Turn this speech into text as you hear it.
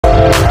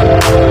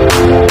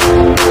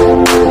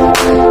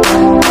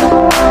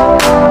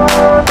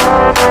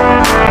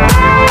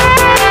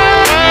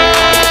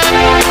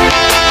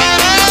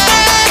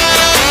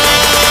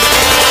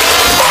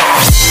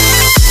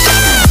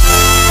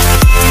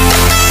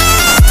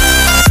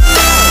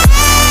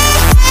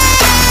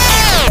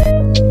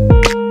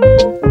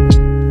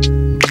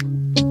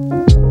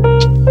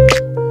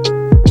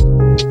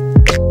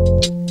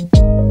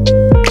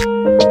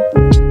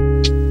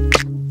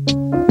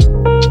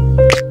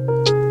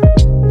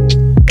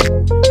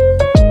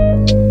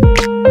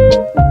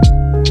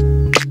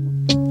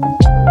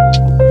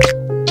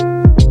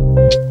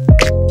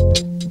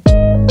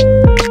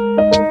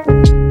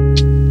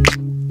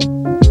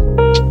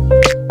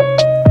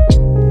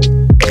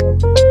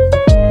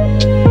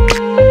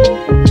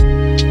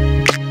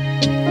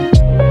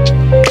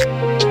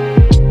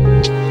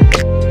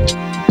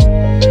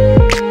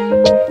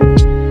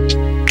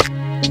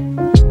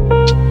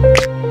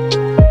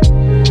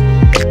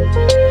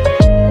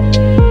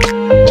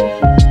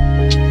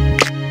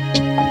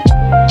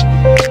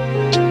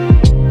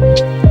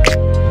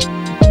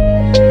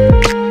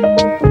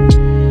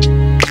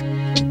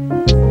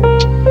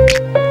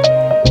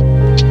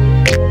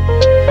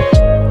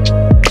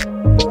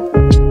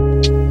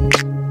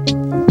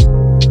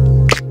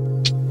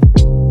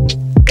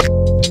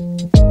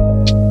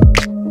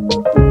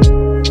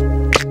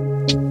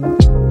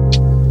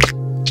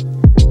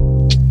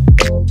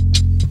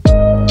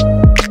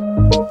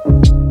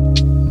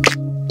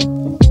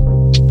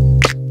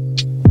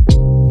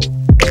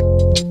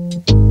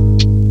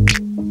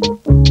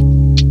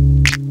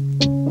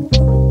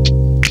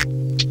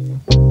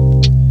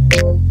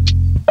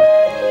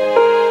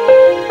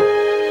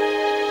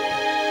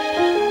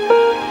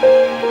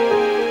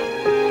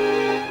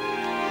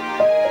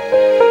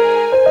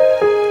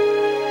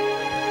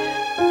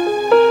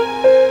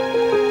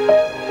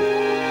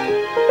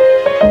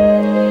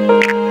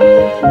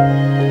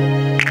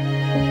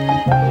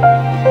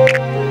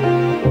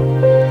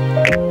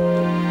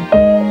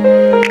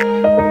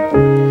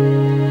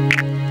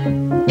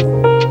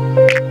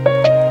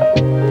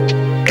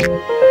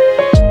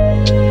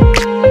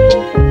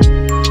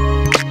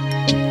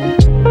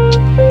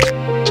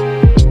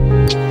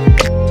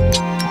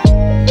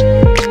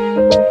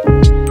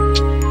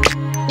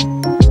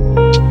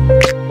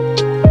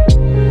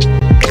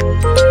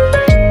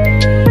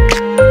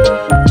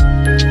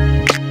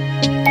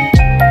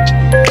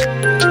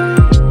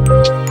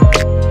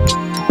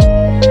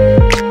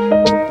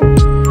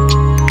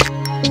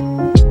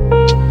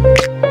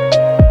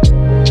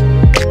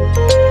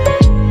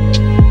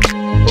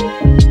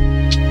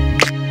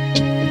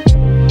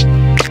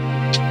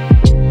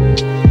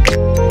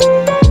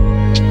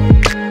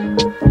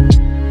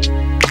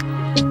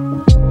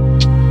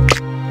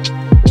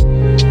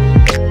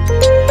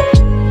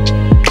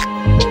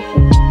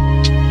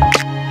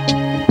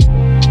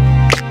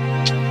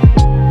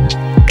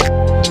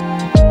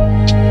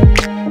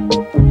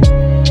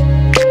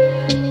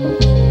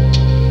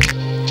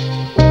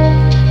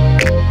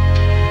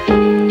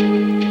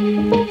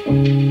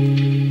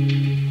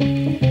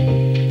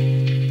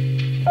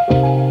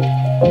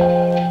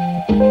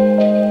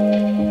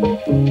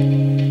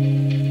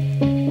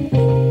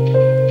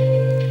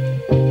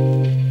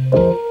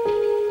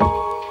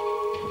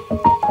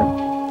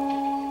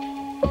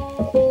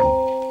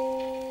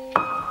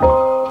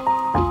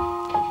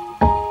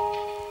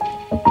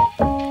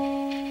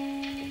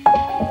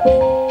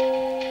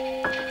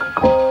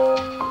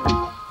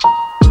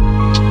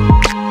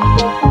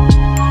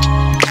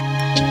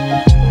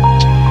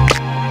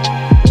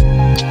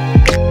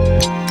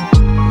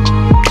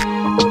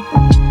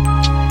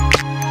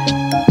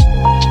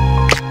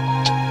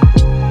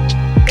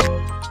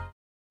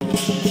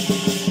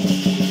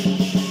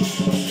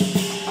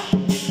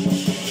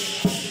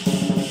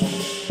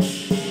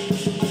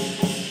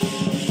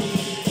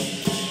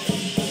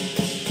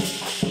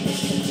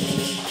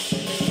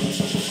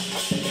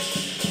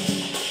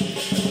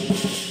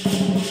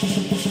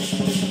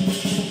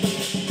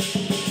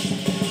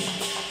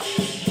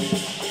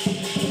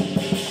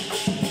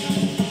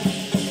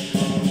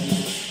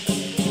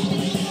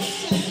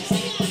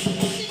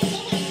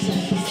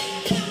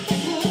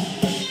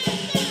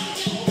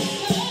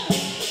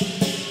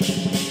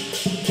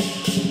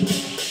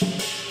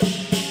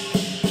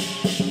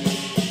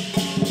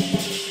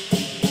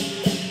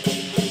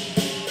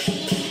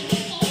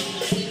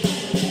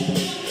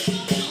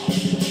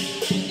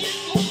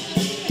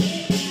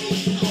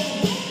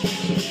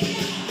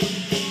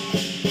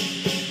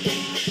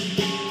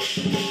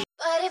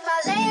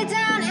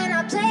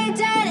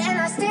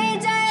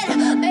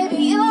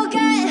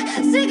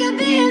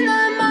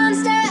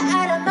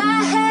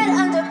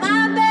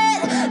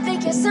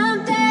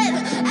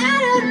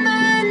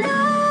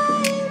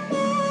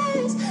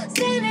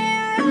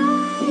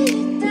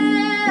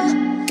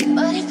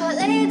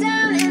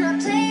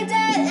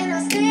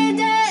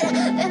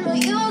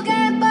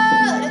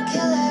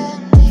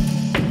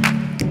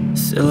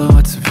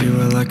Silhouettes of you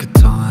are like a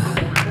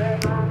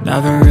taunt.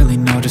 Never really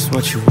know just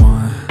what you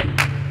want.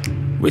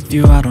 With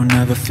you I don't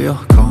ever feel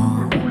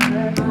calm.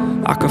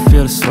 I can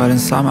feel the sweat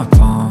inside my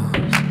palms.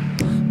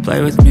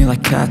 Play with me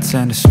like cats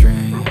and a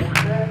string.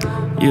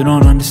 You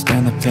don't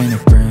understand the pain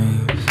it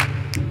brings.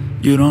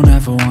 You don't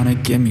ever wanna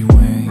give me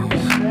wings.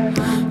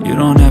 You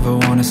don't ever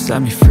wanna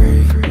set me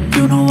free.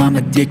 You know I'm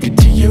addicted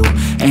to you,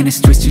 and it's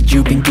twisted,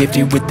 you've been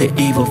gifted with the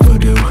evil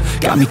voodoo.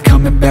 Got me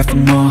coming back for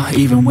more,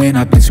 even when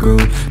I've been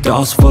screwed.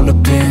 Dolls full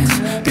of pins,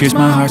 pierce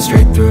my heart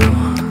straight through.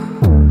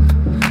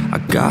 I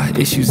got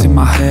issues in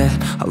my head,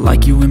 I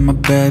like you in my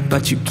bed,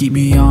 but you keep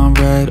me on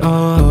red.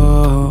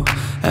 Oh,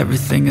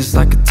 everything is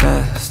like a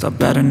test, I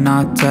better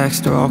not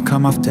text or I'll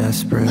come off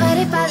desperate. But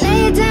if I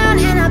lay down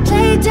and I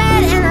play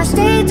dead and I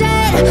stay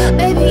dead,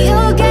 baby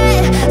you'll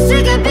get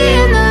sick of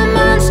being the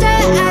monster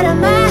out of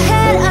my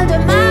head, under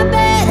my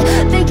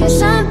bed, thinking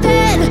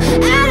something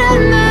out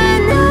of my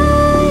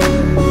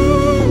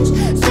nightmares,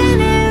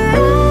 standing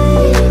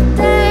right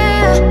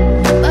there.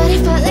 But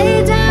if I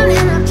lay down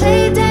and I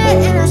play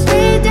dead and I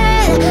stay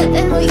dead,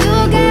 then will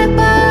you get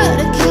bored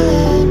of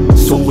killing?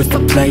 So if I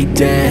play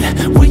dead,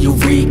 will you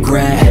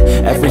regret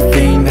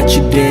everything that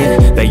you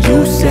did, that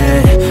you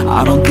said?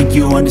 I don't think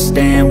you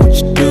understand what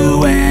you're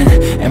doing,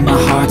 and my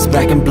heart's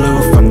black and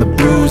blue from the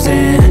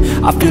bruising.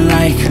 I feel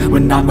like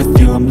when I'm with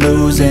you I'm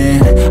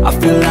losing. I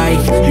feel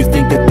like you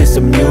think that this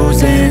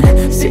amusing,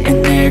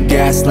 sitting there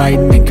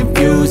gaslighting and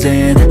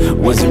confusing.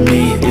 Was it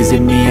me? Is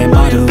it me? Am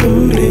I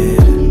deluded?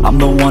 I'm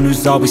the one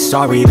who's always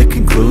sorry, the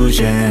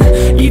conclusion,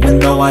 even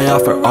though I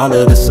offer all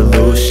of the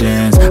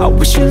solutions. I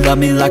wish you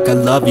loved me like I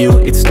love you,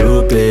 it's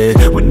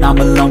stupid. When I'm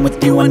alone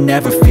with you I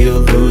never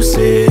feel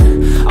lucid.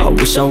 I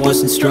wish I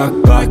wasn't struck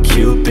by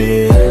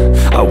Cupid.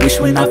 I wish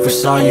when I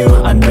first saw you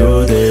I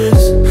knew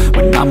this.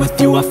 When I'm with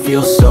you I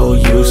feel so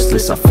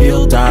useless, I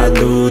feel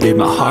diluted,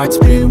 my heart's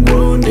been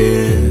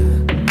wounded.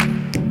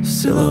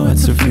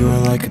 Silhouettes of you are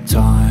like a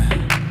taunt,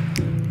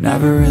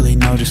 never really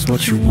know just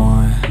what you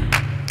want.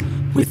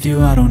 With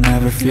you I don't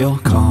ever feel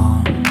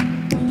calm,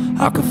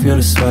 I can feel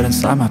the sweat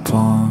inside my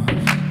palms.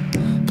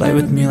 Play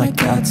with me like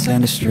cats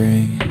and a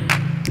string.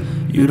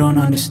 You don't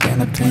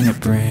understand the pain it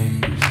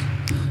brings.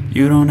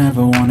 You don't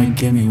ever wanna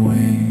give me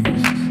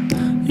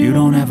wings. You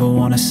don't ever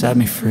wanna set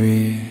me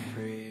free.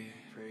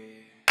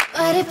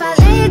 But if I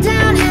lay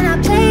down and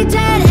I play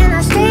dead